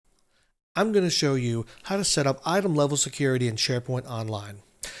I'm going to show you how to set up item level security in SharePoint Online.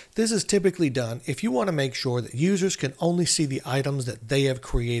 This is typically done if you want to make sure that users can only see the items that they have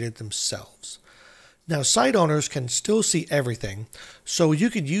created themselves. Now, site owners can still see everything, so you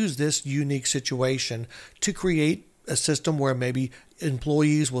could use this unique situation to create a system where maybe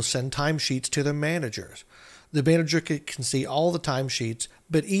employees will send timesheets to their managers. The manager can see all the timesheets,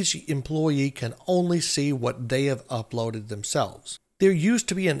 but each employee can only see what they have uploaded themselves. There used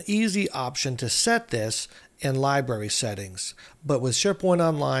to be an easy option to set this in library settings, but with SharePoint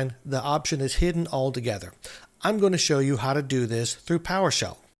Online, the option is hidden altogether. I'm going to show you how to do this through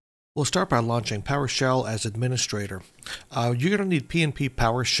PowerShell. We'll start by launching PowerShell as administrator. You're going to need PnP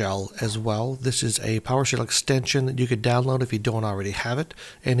PowerShell as well. This is a PowerShell extension that you could download if you don't already have it.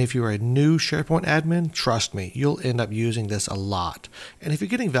 And if you're a new SharePoint admin, trust me, you'll end up using this a lot. And if you're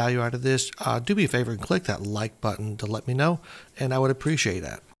getting value out of this, do me a favor and click that like button to let me know, and I would appreciate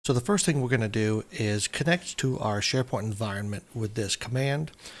that. So the first thing we're going to do is connect to our SharePoint environment with this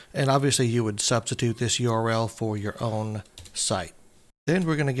command. And obviously you would substitute this URL for your own site. Then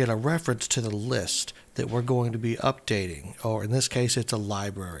we're going to get a reference to the list that we're going to be updating, or in this case it's a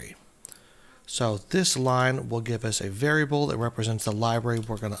library. So this line will give us a variable that represents the library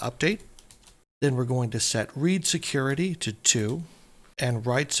we're going to update. Then we're going to set read security to 2 and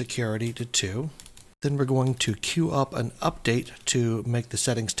write security to 2. Then we're going to queue up an update to make the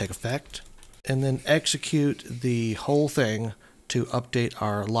settings take effect, and then execute the whole thing to update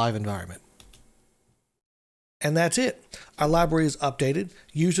our live environment. And that's it. Our library is updated.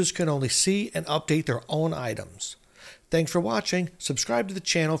 Users can only see and update their own items. Thanks for watching. Subscribe to the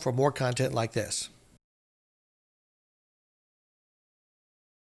channel for more content like this.